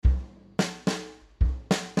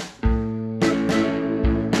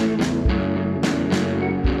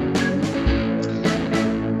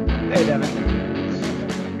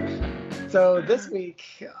So this week,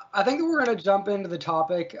 I think we're going to jump into the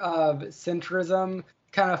topic of centrism,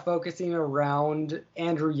 kind of focusing around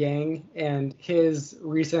Andrew Yang and his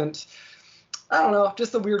recent, I don't know,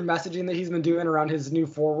 just the weird messaging that he's been doing around his new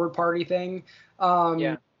Forward Party thing.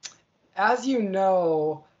 Yeah. As you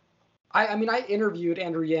know, I mean, I interviewed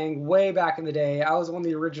Andrew Yang way back in the day. I was one of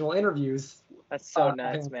the original interviews. That's so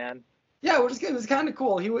nuts, man. Yeah, it was kind of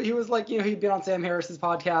cool. He was like, he'd been on Sam Harris's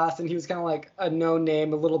podcast, and he was kind of like a known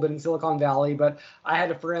name a little bit in Silicon Valley. But I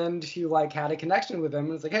had a friend who like had a connection with him, and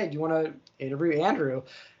was like, hey, do you want to interview Andrew?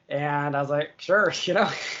 And I was like, sure, Can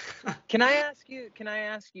I ask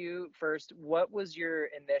you first, what was your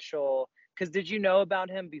initial? Because did you know about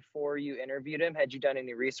him before you interviewed him? Had you done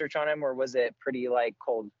any research on him, or was it pretty like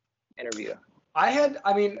cold interview?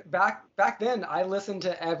 Back then, I listened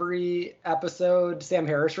to every episode Sam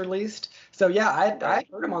Harris released. So yeah, I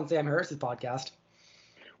heard him on Sam Harris's podcast.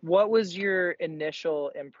 What was your initial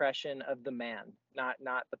impression of the man? Not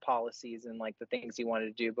the policies and like the things he wanted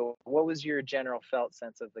to do, but what was your general felt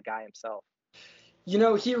sense of the guy himself?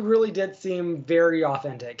 He really did seem very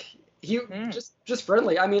authentic. He just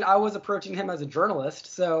friendly. I mean, I was approaching him as a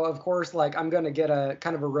journalist, so of course, like I'm gonna get a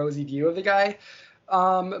kind of a rosy view of the guy.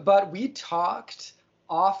 But we talked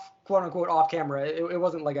quote unquote off camera. It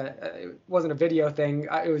wasn't like it wasn't a video thing.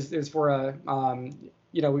 It was for a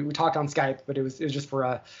we talked on Skype, but it was just for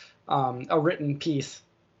a written piece.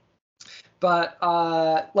 But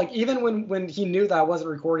like even when he knew that I wasn't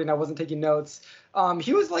recording, I wasn't taking notes.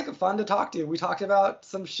 He was like fun to talk to. We talked about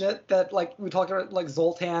some shit that we talked about like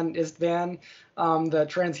Zoltan Istvan, the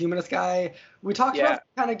transhumanist guy. We talked about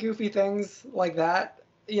kind of goofy things like that.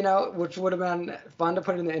 Which would have been fun to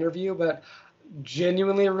put in the interview, but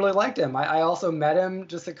genuinely really liked him. I also met him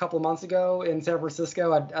just a couple months ago in San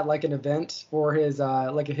Francisco at like an event for his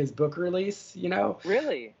his book release.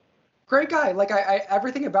 Really great guy. Like I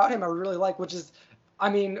everything about him I really like, which is, I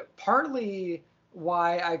mean, partly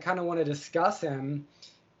why I kind of want to discuss him.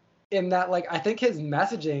 In that, like, I think his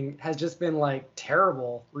messaging has just been like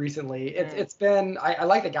terrible recently. It's been I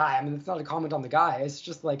like the guy. I mean, it's not a comment on the guy. It's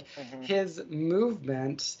just like his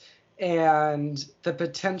movement and the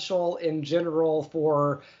potential in general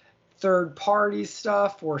for third party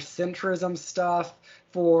stuff, for centrism stuff,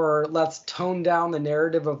 for let's tone down the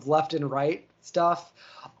narrative of left and right stuff.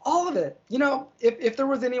 All of it. If there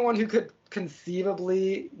was anyone who could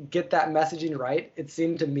conceivably get that messaging right, it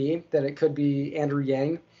seemed to me that it could be Andrew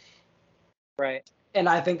Yang. Right. And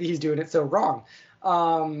I think that he's doing it so wrong.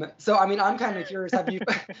 So, I mean, I'm kind of curious.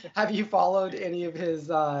 Have you followed any of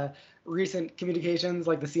his recent communications,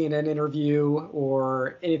 like the CNN interview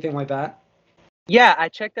or anything like that? Yeah, I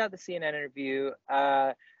checked out the CNN interview.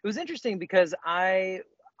 It was interesting because I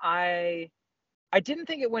didn't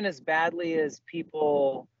think it went as badly as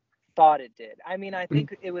people thought it did. I mean, I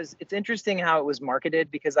think it's interesting how it was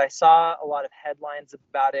marketed, because I saw a lot of headlines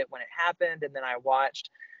about it when it happened, and then I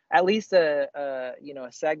watched at least a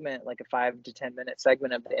segment, like a 5 to 10 minute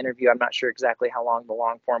segment of the interview. I'm not sure exactly how long the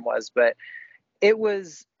long form was, but it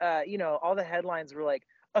was, all the headlines were like,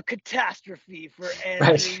 a catastrophe for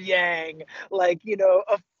Andrew Yang, like,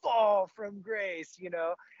 a fall from grace,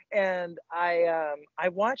 and I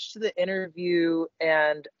watched the interview,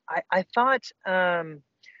 and I thought the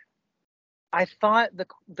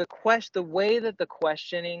way that the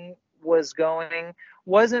questioning was going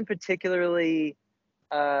wasn't particularly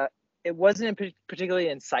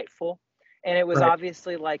insightful, and it was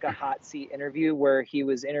obviously like a hot seat interview where he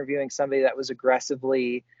was interviewing somebody that was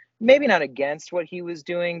aggressively, maybe not against what he was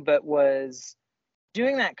doing, but was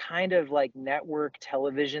doing that kind of like network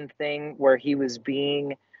television thing where he was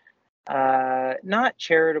being not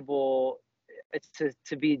charitable,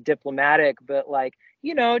 to be diplomatic, but like,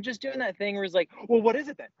 just doing that thing where it's like, well, what is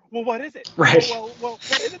it then? Well, what is it? Right. Well,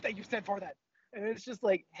 what is it that you said for that? And it's just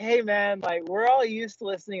like, hey, man, like, we're all used to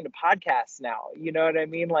listening to podcasts now. You know what I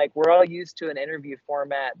mean? Like, we're all used to an interview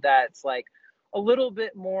format that's like a little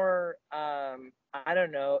bit more, I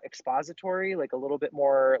don't know, expository, like a little bit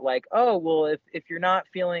more like, oh, well, if you're not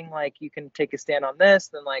feeling like you can take a stand on this,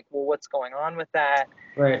 then like, well, what's going on with that?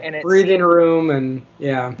 Right. And it breathing room, and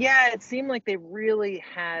yeah, it seemed like they really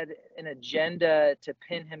had an agenda to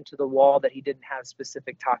pin him to the wall, that he didn't have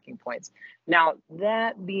specific talking points. Now,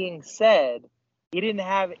 that being said, he didn't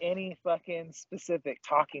have any fucking specific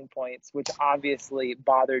talking points, which obviously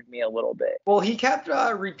bothered me a little bit. Well, he kept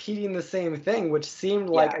repeating the same thing, which seemed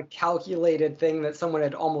like a calculated thing that someone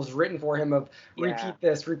had almost written for him of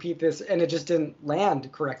repeat this, and it just didn't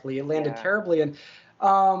land correctly. It landed terribly. And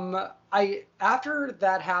after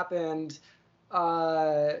that happened,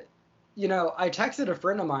 I texted a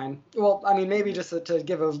friend of mine. Well, I mean, maybe just to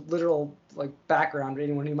give a literal like background to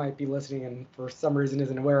anyone who might be listening and for some reason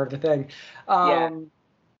isn't aware of the thing. Yeah.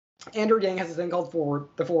 Andrew Yang has this thing called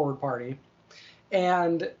the Forward Party,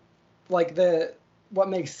 and like what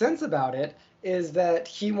makes sense about it is that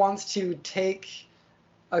he wants to take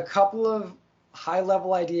a couple of high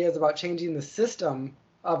level ideas about changing the system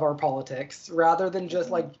of our politics rather than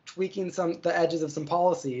just like tweaking the edges of some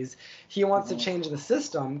policies. He wants to change the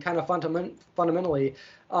system kind of fundamentally,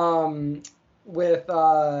 with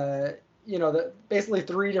basically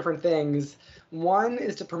three different things. One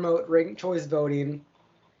is to promote ranked choice voting.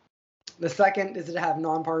 The second is to have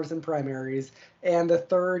nonpartisan primaries, and the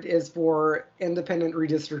third is for independent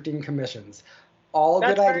redistricting commissions. All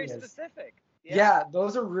That's good very ideas. specific. Yeah,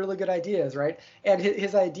 those are really good ideas, right? And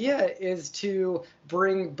his idea is to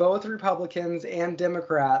bring both Republicans and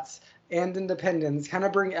Democrats and independents, kind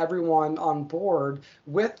of bring everyone on board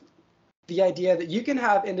with the idea that you can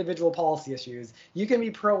have individual policy issues. You can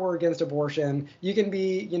be pro or against abortion. You can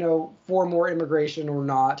be, for more immigration or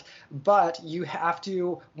not. But you have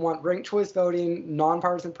to want ranked choice voting,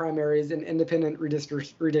 nonpartisan primaries, and independent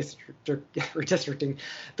redistricting.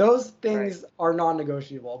 Those things are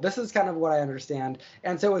non-negotiable. This is kind of what I understand.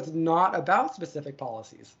 And so it's not about specific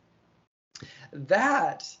policies.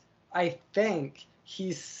 That, I think,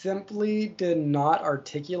 he simply did not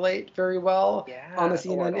articulate very well on the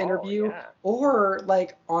CNN interview, or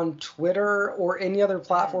like on Twitter or any other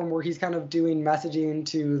platform where he's kind of doing messaging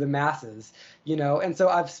to the masses, And so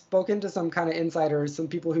I've spoken to some kind of insiders, some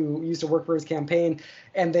people who used to work for his campaign,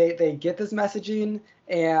 and they get this messaging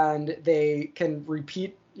and they can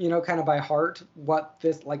repeat, kind of by heart what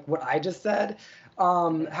I just said.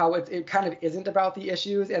 How it kind of isn't about the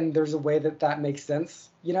issues, and there's a way that makes sense,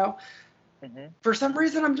 For some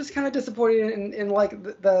reason, I'm just kind of disappointed in like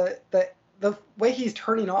the way he's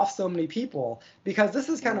turning off so many people, because this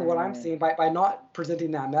is kind of what I'm seeing by not presenting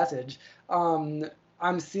that message.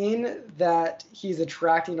 I'm seeing that he's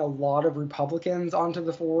attracting a lot of Republicans onto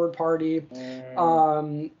the Forward Party,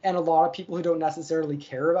 and a lot of people who don't necessarily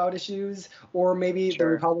care about issues, or maybe the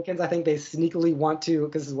Republicans, I think they sneakily want to,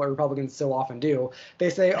 because this is what Republicans so often do. They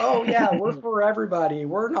say, oh yeah, we're for everybody,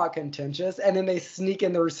 we're not contentious, and then they sneak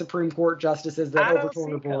in their Supreme Court justices that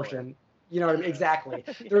overturn abortion. You know what I mean? Exactly.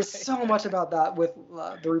 There's so much about that with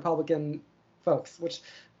the Republican folks, which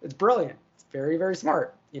is brilliant. It's very, very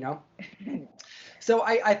smart, So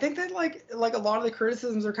I think that like a lot of the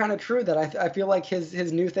criticisms are kind of true, that I feel like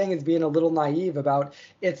his new thing is being a little naive about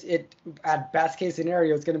it at best case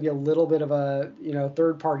scenario, it's going to be a little bit of a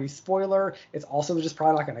third party spoiler. It's also just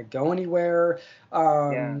probably not going to go anywhere.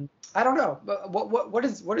 I don't know, but what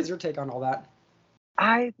is your take on all that?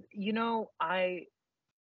 I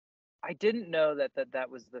didn't know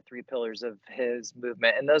that was the three pillars of his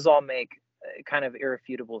movement, and those all make kind of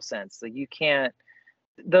irrefutable sense. Like you can't.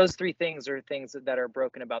 Those three things are things that are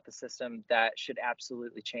broken about the system that should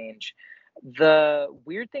absolutely change. The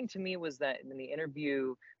weird thing to me was that in the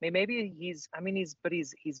interview, maybe he's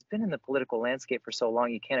been in the political landscape for so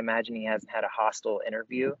long, you can't imagine he hasn't had a hostile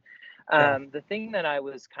interview. The thing that I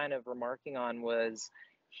was kind of remarking on was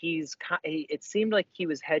it seemed like he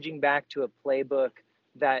was hedging back to a playbook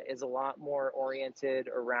that is a lot more oriented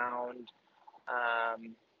around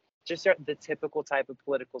just the typical type of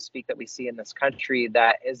political speak that we see in this country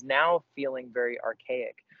that is now feeling very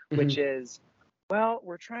archaic, which is, well,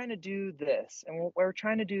 we're trying to do this, and we're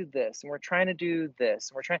trying to do this, and we're trying to do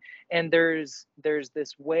this, and there's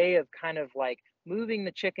this way of kind of like moving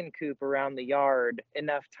the chicken coop around the yard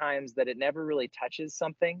enough times that it never really touches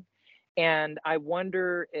something. And I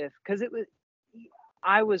wonder if,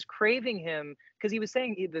 I was craving him, because he was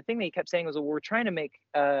saying, the thing that he kept saying was, well, we're trying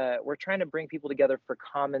to bring people together for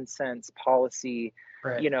common sense policy.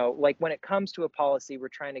 Right. Like when it comes to a policy, we're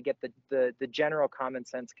trying to get the general common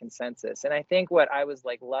sense consensus. And I think what I was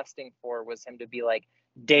like lusting for was him to be like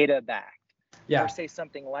data backed, or say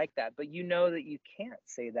something like that. But that you can't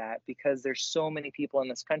say that, because there's so many people in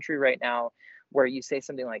this country right now where you say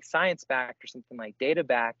something like science backed or something like data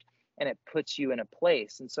backed, and it puts you in a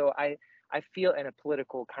place. And so I feel in a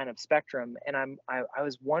political kind of spectrum, and I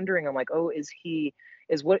was wondering, I'm like, oh, does he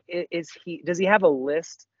have a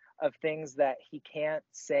list of things that he can't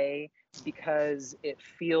say because it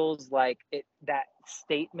feels like that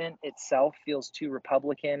statement itself feels too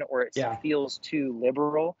Republican, or it feels too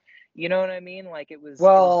liberal? You know what I mean? Like it was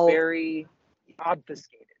very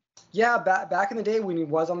obfuscated. Yeah, back in the day when he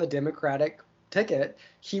was on the Democratic ticket,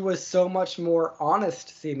 he was so much more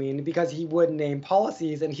honest seeming, because he would name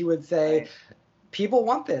policies and he would say, people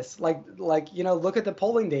want this. Like you know, look at the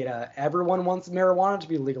polling data. Everyone wants marijuana to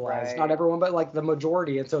be legalized. Not Right. everyone, but like the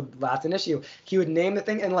majority. And so that's an issue. He would name the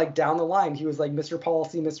thing, and like down the line, he was like Mr.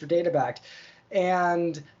 Policy, Mr. Data Backed.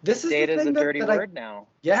 And this is the Data is a thing dirty that I, word now.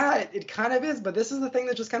 yeah, it kind of is. But this is the thing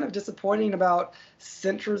that's just kind of disappointing about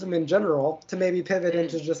centrism in general. To maybe pivot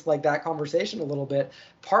into just like that conversation a little bit.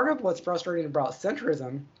 Part of what's frustrating about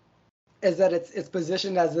centrism is that it's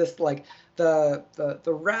positioned as this like the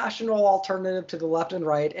rational alternative to the left and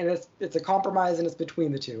right, and it's a compromise and it's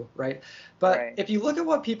between the two, right? But Right. if you look at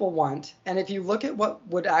what people want, and if you look at what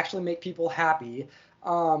would actually make people happy,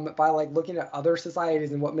 by like looking at other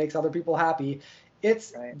societies and what makes other people happy,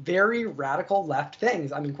 it's Right. very radical left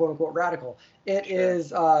things. I mean, quote unquote radical. It Sure. is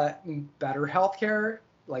better healthcare,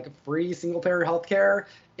 like free single payer healthcare.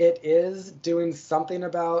 It is doing something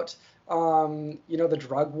about you know, the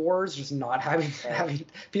drug wars, just not having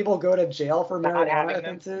people go to jail for Not marijuana having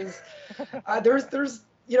them. offenses. There's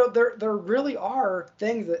you know there really are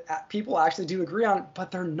things that people actually do agree on, but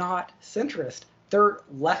they're not centrist. They're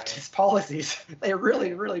leftist policies. They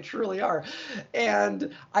really, really, truly are.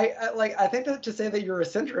 And I think that to say that you're a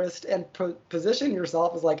centrist and position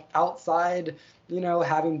yourself as like outside, you know,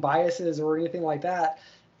 having biases or anything like that,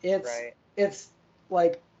 it's Right. it's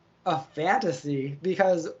like a fantasy,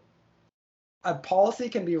 because a policy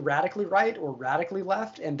can be radically right or radically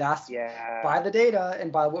left, and that's Yeah. by the data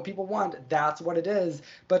and by what people want, that's what it is.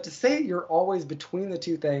 But to say you're always between the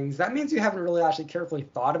two things, that means you haven't really actually carefully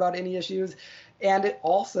thought about any issues. And it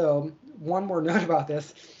also, one more note about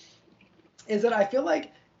this, is that I feel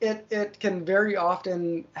like it can very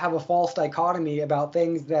often have a false dichotomy about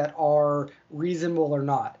things that are reasonable or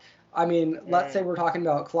not. I mean, let's say we're talking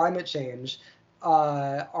about climate change.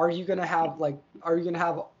 Are you gonna have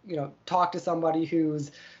you know, talk to somebody who's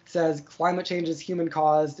says climate change is human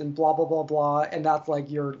caused and blah blah blah blah, and that's like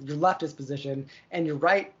your leftist position, and your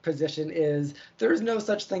right position is there's no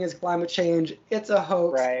such thing as climate change, it's a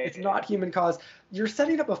hoax, Right. it's not human caused. You're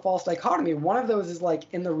setting up a false dichotomy. One of those is like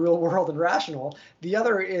in the real world and rational. The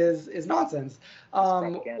other is nonsense.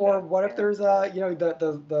 Or what if there's a, you know,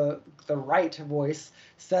 the right voice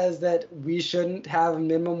says that we shouldn't have a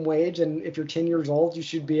minimum wage, and if you're 10 years old, you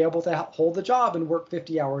should be able to hold a job and work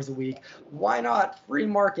 50 hours a week. Why not free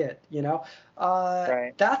market? You know,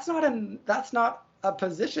 Right. that's not a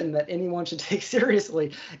position that anyone should take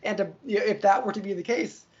seriously. And to, you know, if that were to be the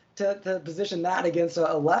case, to position that against a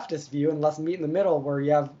leftist view, and let's meet in the middle where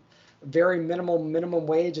you have very minimal minimum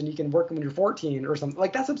wage and you can work when you're 14 or something,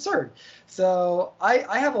 like that's absurd. So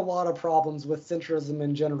I have a lot of problems with centrism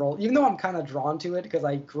in general, even though I'm kind of drawn to it because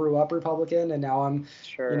I grew up Republican and now I'm,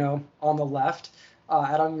 you know, on the left.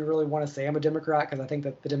 I don't even really want to say I'm a Democrat because I think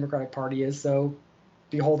that the Democratic Party is so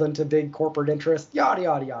beholden to big corporate interests, yada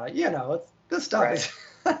yada yada. You know, it's this stuff is.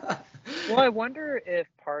 Well, I wonder if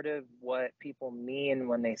part of what people mean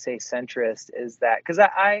when they say centrist is that, because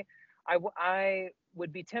I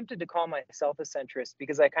would be tempted to call myself a centrist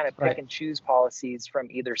because I kind of pick and choose policies from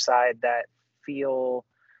either side that feel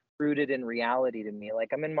rooted in reality to me. Like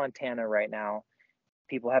I'm in Montana right now.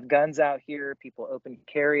 People have guns out here. People open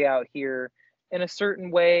carry out here in a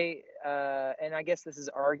certain way. And I guess this is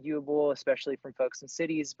arguable, especially from folks in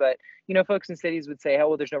cities. But, you know, folks in cities would say, oh,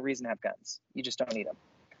 well, there's no reason to have guns. You just don't need them.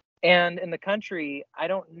 And in the country, I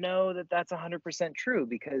don't know that that's 100% true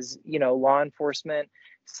because, you know, law enforcement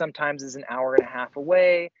sometimes is an hour and a half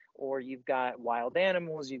away, or you've got wild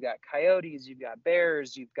animals, you've got coyotes, you've got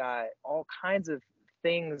bears, you've got all kinds of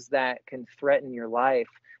things that can threaten your life,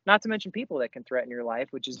 not to mention people that can threaten your life,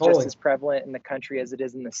 which is just as prevalent in the country as it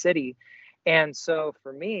is in the city. And so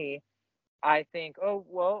for me, I think, oh,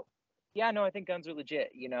 well, yeah, no, I think guns are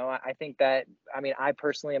legit. You know, I think that, I mean, I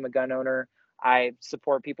personally am a gun owner. I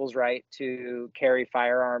support people's right to carry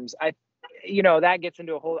firearms. You know, that gets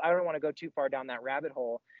into a whole, I don't want to go too far down that rabbit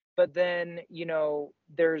hole. But then, you know,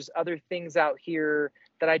 there's other things out here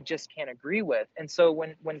that I just can't agree with. And so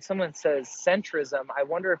when someone says centrism, I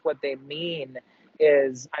wonder if what they mean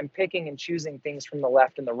is I'm picking and choosing things from the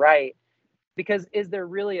left and the right, because is there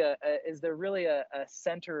really a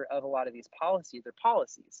center of a lot of these policies? They're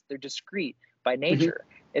policies. They're discrete by nature.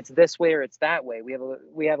 It's this way or it's that way.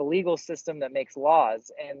 We have a legal system that makes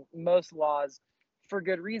laws, and most laws, for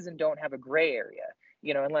good reason, don't have a gray area.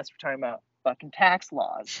 You know, unless we're talking about fucking tax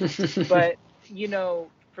laws. But you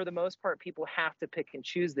know, for the most part, people have to pick and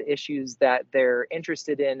choose the issues that they're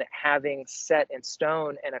interested in having set in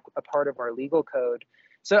stone and a part of our legal code.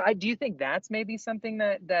 So do you think that's maybe something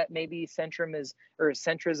that maybe centrism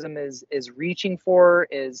is reaching for,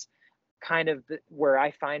 is kind of where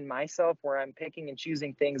I find myself, where I'm picking and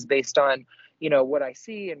choosing things based on, you know, what I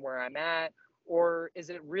see and where I'm at? or is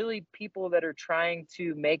it really people that are trying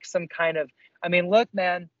to make some kind of, I mean, look,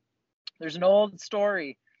 man, there's an old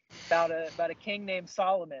story about a king named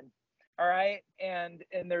Solomon, all right? And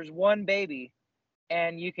there's one baby,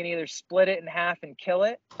 and you can either split it in half and kill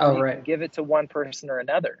it, or Oh, you can right. give it to one person or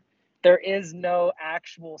another. There is no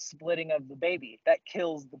actual splitting of the baby. That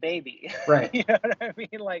kills the baby. Right. You know what I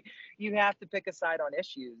mean? Like, you have to pick a side on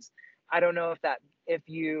issues. I don't know if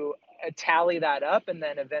you tally that up and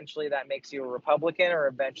then eventually that makes you a Republican or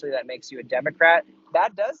eventually that makes you a Democrat.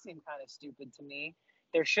 That does seem kind of stupid to me.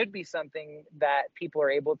 There should be something that people are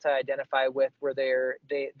able to identify with where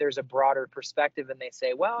there's a broader perspective, and they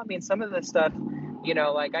say, well, I mean, some of this stuff, you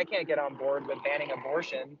know, like, I can't get on board with banning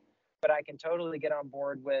abortion, but I can totally get on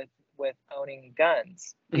board with owning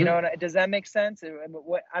guns. You know, does that make sense?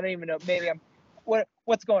 What, I don't even know. Maybe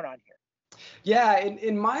what's going on here? Yeah,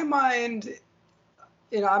 in my mind,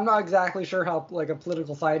 I'm not exactly sure how like a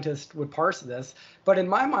political scientist would parse this, but in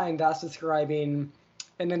my mind, that's describing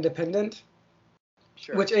an independent,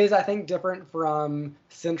 Sure. which is, I think, different from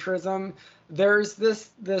centrism. There's this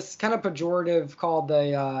kind of pejorative called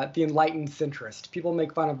the enlightened centrist. People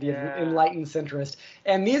make fun of the enlightened centrist,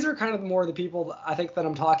 and these are kind of more the people I think that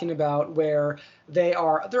I'm talking about, where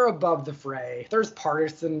they're above the fray. There's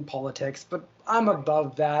partisan politics, but I'm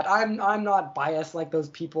above that. I'm not biased like those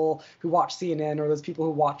people who watch CNN or those people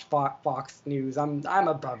who watch Fox News. I'm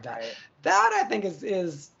above that. Right. That, I think,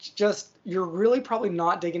 is just, you're really probably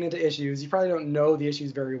not digging into issues. You probably don't know the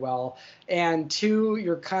issues very well. And two,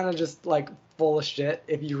 you're kind of just like full of shit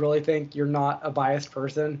if you really think you're not a biased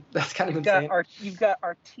person. That's kind of insane. You've got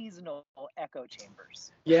artisanal echo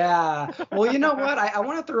chambers. Yeah. Well, you know what? I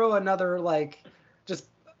want to throw another, like, just,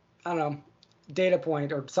 I don't know, data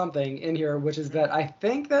point or something in here, which is that I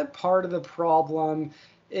think that part of the problem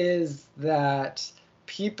is that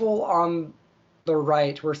people on the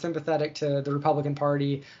right who are sympathetic to the Republican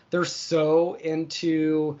Party, they're so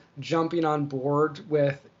into jumping on board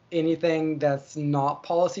with anything that's not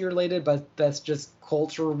policy related, but that's just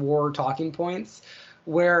culture war talking points.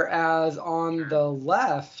 Whereas on the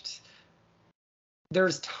left,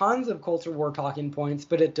 there's tons of culture war talking points,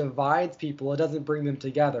 but it divides people. It doesn't bring them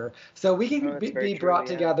together. So we can be brought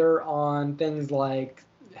together on things like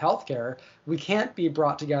healthcare. We can't be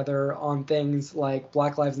brought together on things like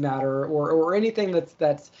Black Lives Matter or anything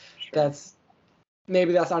that's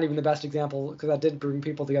maybe that's not even the best example, because that did bring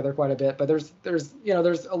people together quite a bit. But there's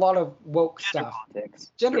a lot of woke stuff,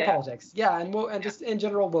 gender politics, and just in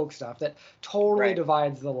general woke stuff that totally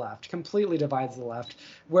divides the left, completely divides the left.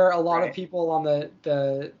 Where a lot of people on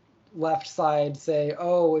the left side say,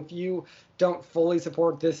 oh, if you don't fully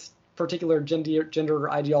support this particular gender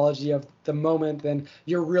ideology of the moment, then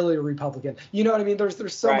you're really a Republican. You know what I mean?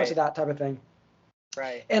 There's so much of that type of thing.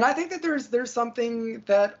 Right. And I think that there's something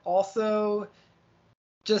that also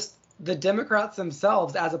just the Democrats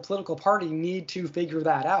themselves as a political party need to figure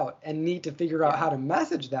that out and need to figure out how to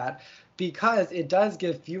message that, because it does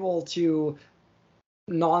give fuel to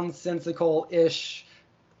nonsensical-ish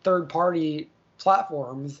third-party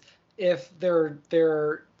platforms if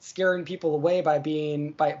they're scaring people away by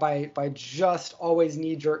being by just always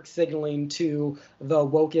knee-jerk signaling to the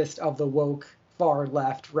wokest of the woke far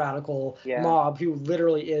left radical mob, who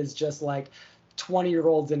literally is just like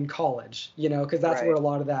 20-year-olds in college, because that's where a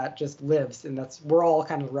lot of that just lives, and we're all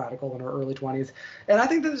kind of radical in our early 20s. And I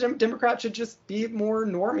think that the Democrats should just be more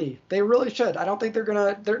normie. They really should. I don't think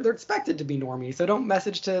they're expected to be normie. So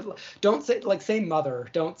don't say mother,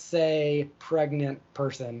 don't say pregnant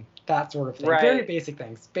person, that sort of thing. Very basic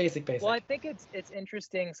things, basic. Well, I think it's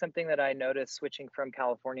interesting. Something that I noticed switching from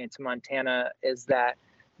California to Montana is that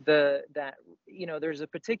there's a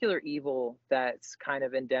particular evil that's kind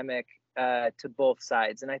of endemic to both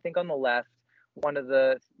sides. And I think on the left, one of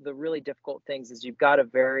the really difficult things is you've got a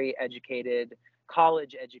very educated,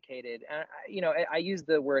 college educated, I use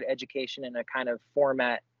the word education in a kind of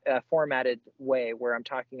formatted way, where I'm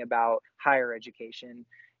talking about higher education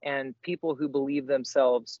and people who believe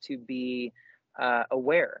themselves to be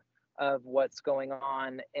aware of what's going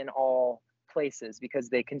on in all places, because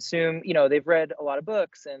they consume, they've read a lot of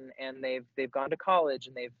books and they've gone to college,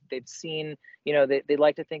 and they've seen, they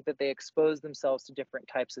like to think that they expose themselves to different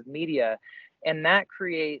types of media, and that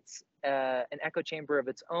creates an echo chamber of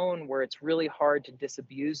its own, where it's really hard to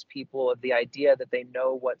disabuse people of the idea that they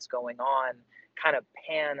know what's going on, kind of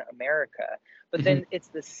pan America. But then it's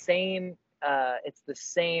the same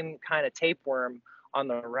kind of tapeworm on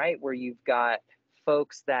the right, where you've got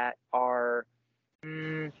folks that are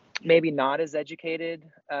maybe not as educated,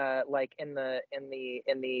 like in the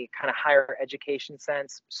kind of higher education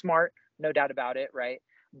sense, smart, no doubt about it, right?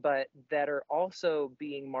 but that are also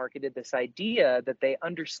being marketed this idea that they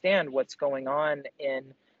understand what's going on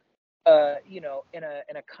in in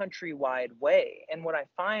a countrywide way. And what I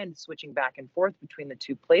find switching back and forth between the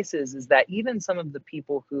two places is that even some of the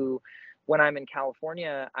people who, when I'm in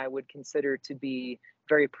California, I would consider to be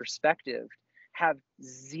very perspective, have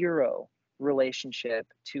zero relationship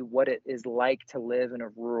to what it is like to live in a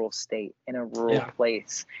rural state, in a rural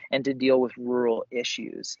place, and to deal with rural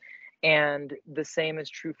issues. And the same is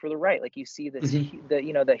true for the right. Like you see this,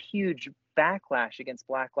 the huge backlash against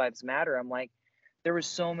Black Lives Matter. I'm like, there was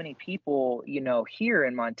so many people, here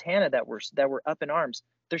in Montana that were up in arms.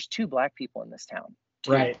 There's 2 Black people in this town.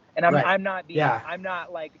 2. Right. And I'm not being, Yeah. I'm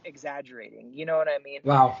not like exaggerating. You know what I mean?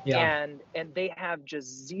 Wow. Yeah. And they have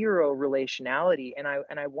just zero relationality. And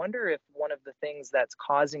I wonder if one of the things that's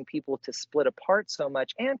causing people to split apart so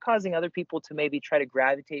much and causing other people to maybe try to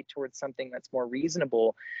gravitate towards something that's more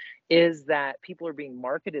reasonable is that people are being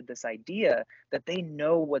marketed this idea that they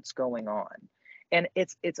know what's going on. And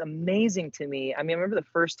it's amazing to me. I mean, I remember the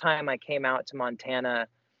first time I came out to Montana,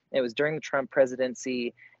 it was during the Trump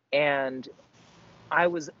presidency, and I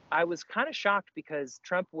was kind of shocked because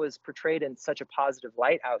Trump was portrayed in such a positive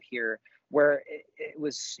light out here, where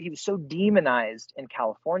he was so demonized in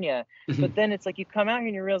California. But then it's like you come out here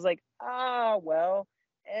and you realize like, well,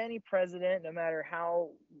 any president, no matter how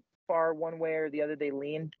far one way or the other they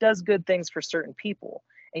lean, does good things for certain people.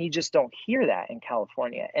 And you just don't hear that in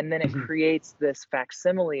California. And then it creates this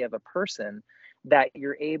facsimile of a person that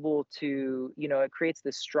you're able to, it creates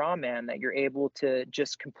this straw man that you're able to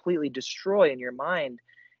just completely destroy in your mind.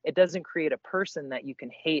 It doesn't create a person that you can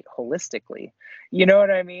hate holistically. You know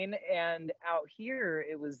what I mean? And out here,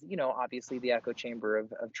 it was, obviously the echo chamber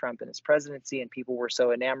of Trump and his presidency, and people were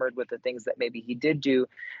so enamored with the things that maybe he did do.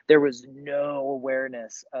 There was no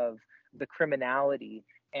awareness of the criminality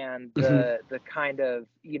and the kind of,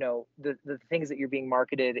 the things that you're being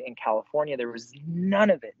marketed in California. There was none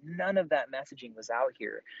of it. None of that messaging was out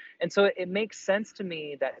here. And so it makes sense to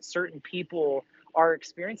me that certain people are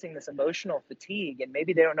experiencing this emotional fatigue, and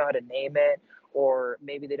maybe they don't know how to name it, or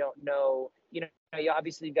maybe they don't know, you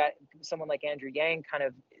obviously got someone like Andrew Yang kind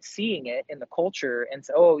of seeing it in the culture and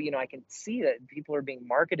so, I can see that people are being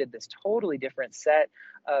marketed this totally different set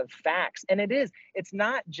of facts. And it's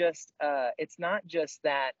not just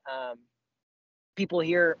that people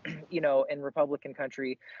here, in Republican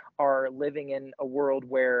country are living in a world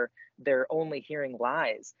where they're only hearing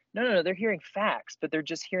lies. No, they're hearing facts, but they're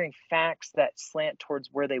just hearing facts that slant towards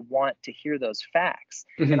where they want to hear those facts.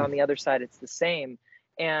 And on the other side, it's the same.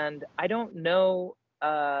 And I don't know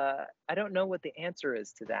what the answer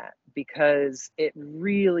is to that, because it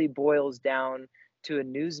really boils down to a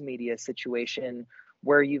news media situation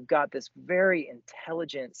where you've got this very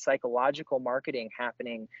intelligent psychological marketing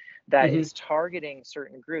happening that is targeting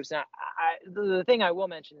certain groups. Now, the thing I will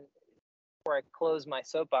mention before I close my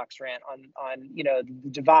soapbox rant on the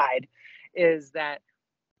divide is that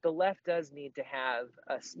the left does need to have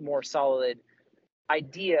a more solid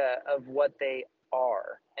idea of what they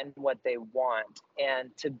are and what they want, and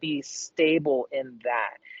to be stable in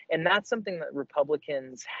that. And that's something that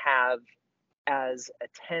Republicans have as a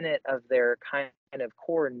tenet of their kind of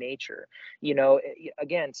core nature.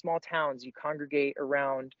 Again, small towns, you congregate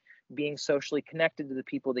around being socially connected to the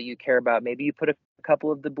people that you care about. Maybe you put a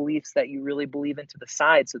couple of the beliefs that you really believe in to the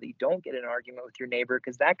side so that you don't get in an argument with your neighbor,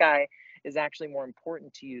 because that guy is actually more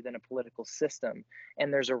important to you than a political system.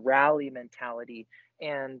 And there's a rally mentality,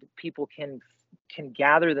 and people can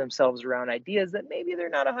gather themselves around ideas that maybe they're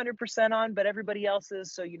not 100% on, but everybody else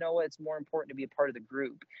is. So it's more important to be a part of the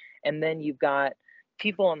group. And then you've got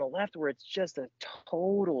people on the left where it's just a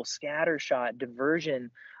total scattershot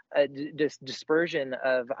diversion, dispersion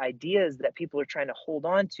of ideas that people are trying to hold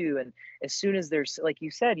on to. And as soon as there's, like you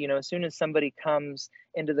said, as soon as somebody comes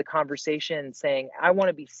into the conversation saying, I want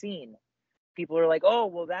to be seen, people are like, oh,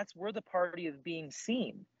 well, we're the party of being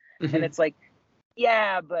seen. And it's like,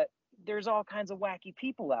 yeah, but there's all kinds of wacky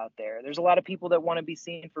people out there. There's a lot of people that want to be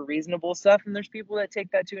seen for reasonable stuff, and there's people that take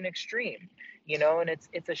that to an extreme, and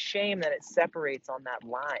it's a shame that it separates on that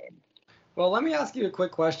line. Well, let me ask you a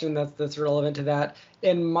quick question that's relevant to that.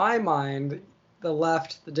 In my mind, the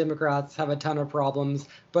left, the Democrats, have a ton of problems,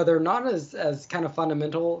 but they're not as kind of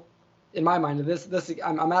fundamental. In my mind,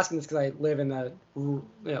 I'm asking this because I live in the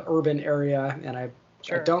urban area, and I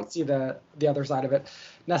don't see the other side of it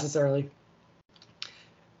necessarily.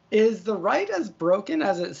 Is the right as broken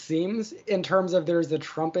as it seems in terms of there's the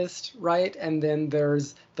Trumpist right, and then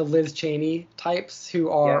there's the Liz Cheney types who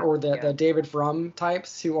are, Yeah, or the, yeah. the David Frum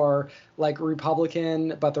types who are like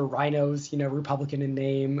Republican, but they're rhinos, Republican in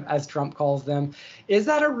name, as Trump calls them. Is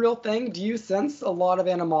that a real thing? Do you sense a lot of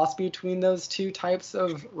animosity between those two types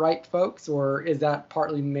of right folks, or is that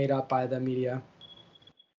partly made up by the media?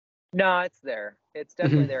 No, it's there. It's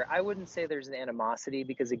definitely Hmm. there. I wouldn't say there's an animosity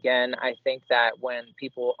because, again, I think that when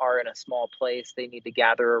people are in a small place, they need to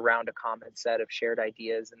gather around a common set of shared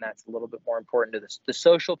ideas, and that's a little bit more important to this. The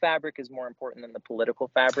social fabric is more important than the political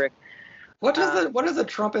fabric. What does a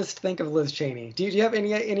Trumpist think of Liz Cheney? Do you have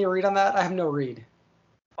any read on that? I have no read.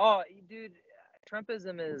 Oh, dude,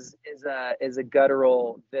 Trumpism is a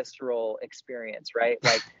guttural, visceral experience, right?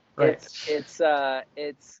 Like Right. it's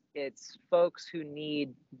folks who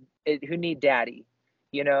need daddy.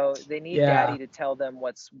 They need Yeah. daddy to tell them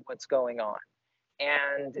what's going on,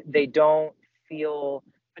 and they don't feel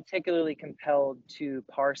particularly compelled to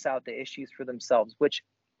parse out the issues for themselves. Which,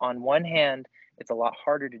 on one hand, it's a lot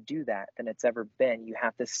harder to do that than it's ever been. You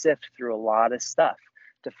have to sift through a lot of stuff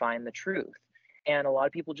to find the truth. And a lot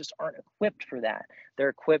of people just aren't equipped for that. They're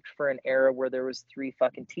equipped for an era where there was three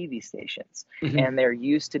fucking TV stations, Hmm. and they're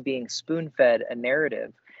used to being spoon-fed a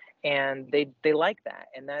narrative, and they like that.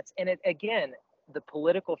 And it again, the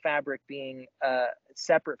political fabric being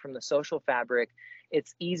separate from the social fabric,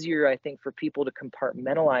 it's easier, I think, for people to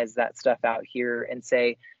compartmentalize that stuff out here and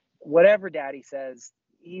say, whatever daddy says,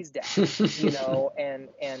 he's daddy,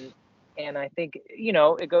 and I think,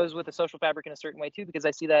 it goes with the social fabric in a certain way too, because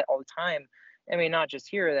I see that all the time. I mean, not just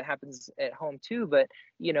here, that happens at home too, but,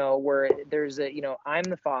 where there's I'm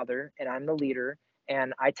the father and I'm the leader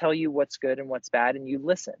and I tell you what's good and what's bad and you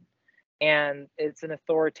listen. And it's an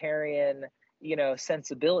authoritarian,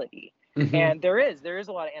 sensibility. Hmm. And there is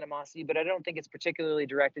a lot of animosity, but I don't think it's particularly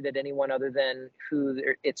directed at anyone other than who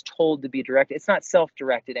it's told to be directed. It's not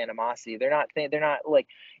self-directed animosity. They're not like,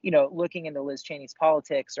 looking into Liz Cheney's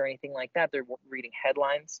politics or anything like that. They're reading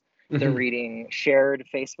headlines, they're Hmm. reading shared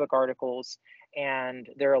Facebook articles, and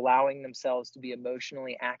they're allowing themselves to be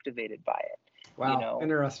emotionally activated by it. You Wow, know,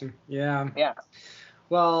 interesting. Yeah. yeah,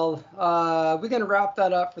 Well, we can wrap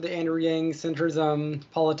that up for the Andrew Yang centrism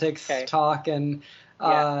politics okay, talk, and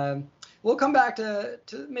yeah, uh, we'll come back to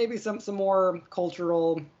maybe some more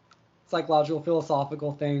cultural, psychological,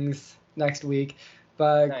 philosophical things next week.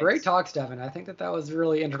 But great nice. talk, Stefan. I think that was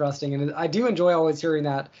really interesting, and I do enjoy always hearing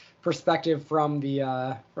that perspective from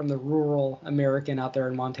the rural American out there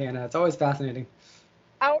in Montana. It's always fascinating.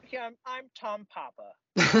 Out here, I'm Tom Papa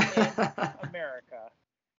in America.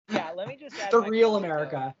 Yeah, let me just add The my real closing note.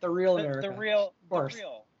 America, the real The America, real of the course.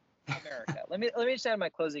 real America. Let me just add my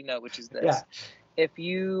closing note, which is Yeah. this. If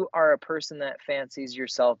you are a person that fancies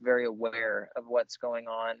yourself very aware of what's going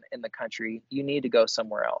on in the country, you need to go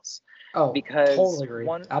somewhere else. Oh, Because totally agree.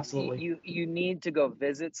 one, Absolutely. you need to go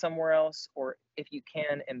visit somewhere else, or if you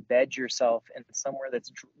can, embed yourself in somewhere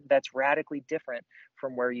that's radically different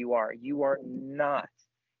from where you are. You are not,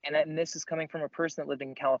 and this is coming from a person that lived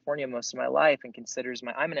in California most of my life and considers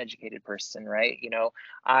I'm an educated person, right?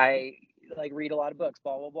 I like read a lot of books,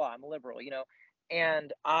 blah blah blah. I'm a liberal,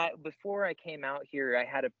 and before I came out here,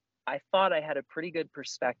 I thought I had a pretty good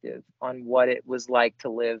perspective on what it was like to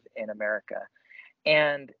live in America,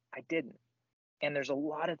 and I didn't. And there's a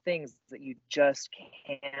lot of things that you just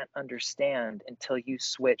can't understand until you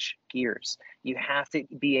switch gears. You have to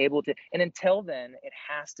be able to, and until then, it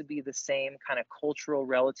has to be the same kind of cultural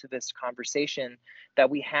relativist conversation that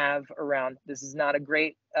we have around. This is not a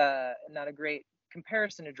great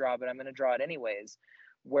comparison to draw, but I'm going to draw it anyways.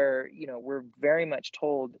 Where we're very much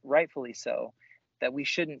told, rightfully so, that we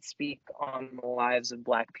shouldn't speak on the lives of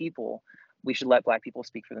Black people. We should let Black people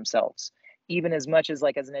speak for themselves, even as much as,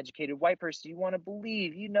 like, as an educated white person, you want to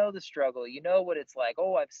believe, the struggle, what it's like.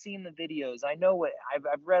 Oh, I've seen the videos, I know what I've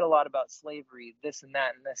read a lot about slavery, this and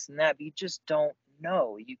that and this and that, but you just don't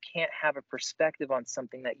know. You can't have a perspective on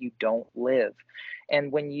something that you don't live.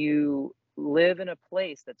 And when you live in a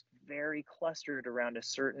place that's very clustered around a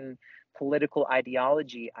certain political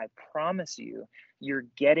ideology, I promise you're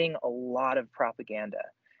getting a lot of propaganda.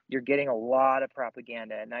 You're getting a lot of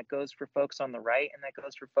propaganda, and that goes for folks on the right and that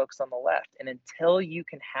goes for folks on the left. And until you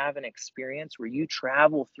can have an experience where you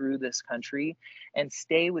travel through this country and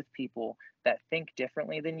stay with people that think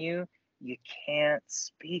differently than you can't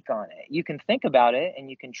speak on it. You can think about it and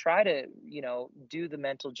you can try to, do the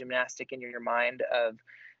mental gymnastic in your mind of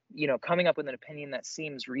coming up with an opinion that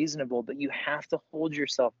seems reasonable, but you have to hold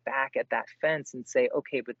yourself back at that fence and say,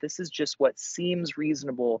 okay, but this is just what seems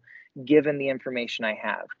reasonable given the information I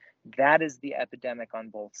have. That is the epidemic on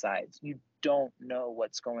both sides. You don't know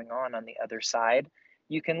what's going on the other side.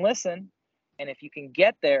 You can listen, and if you can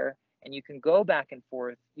get there and you can go back and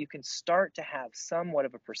forth, you can start to have somewhat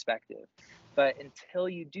of a perspective. But until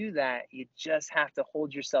you do that, you just have to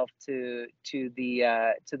hold yourself to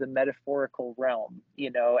the metaphorical realm,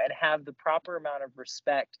 and have the proper amount of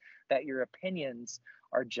respect that your opinions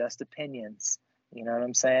are just opinions. You know what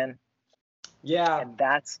I'm saying? Yeah. And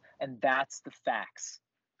that's the facts.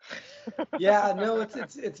 Yeah, no,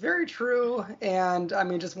 it's very true. And I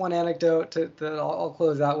mean, just one anecdote that I'll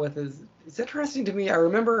close out with is, it's interesting to me. I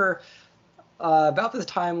remember about this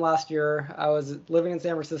time last year, I was living in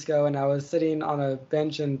San Francisco and I was sitting on a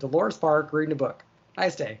bench in Dolores Park reading a book.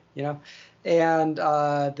 Nice day, And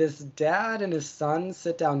this dad and his son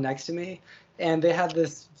sit down next to me, and they had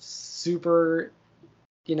this super,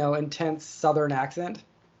 intense Southern accent.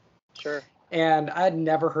 Sure. And I had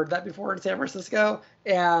never heard that before in San Francisco.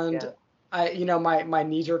 And my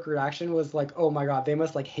knee-jerk reaction was like, oh my God, they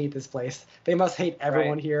must like hate this place. They must hate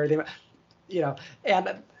everyone here.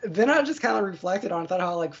 And then I just kind of reflected on, thought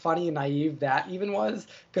how like funny and naive that even was,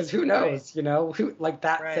 because who knows, who like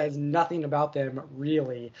that says nothing about them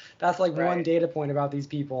really. That's like one data point about these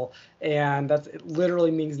people, and it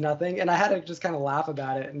literally means nothing. And I had to just kind of laugh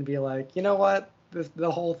about it and be like, you know what?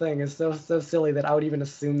 The whole thing is so silly that I would even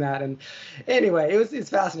assume that. And anyway, it's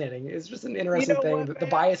fascinating. It's just an interesting thing, the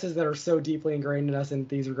biases that are so deeply ingrained in us in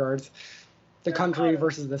these regards. The country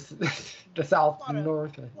versus the south,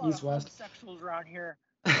 north, east, west. Homosexuals around here.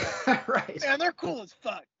 Right. Man, they're cool as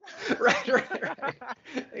fuck. Right.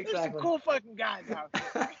 Exactly. There's some cool fucking guys out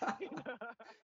here.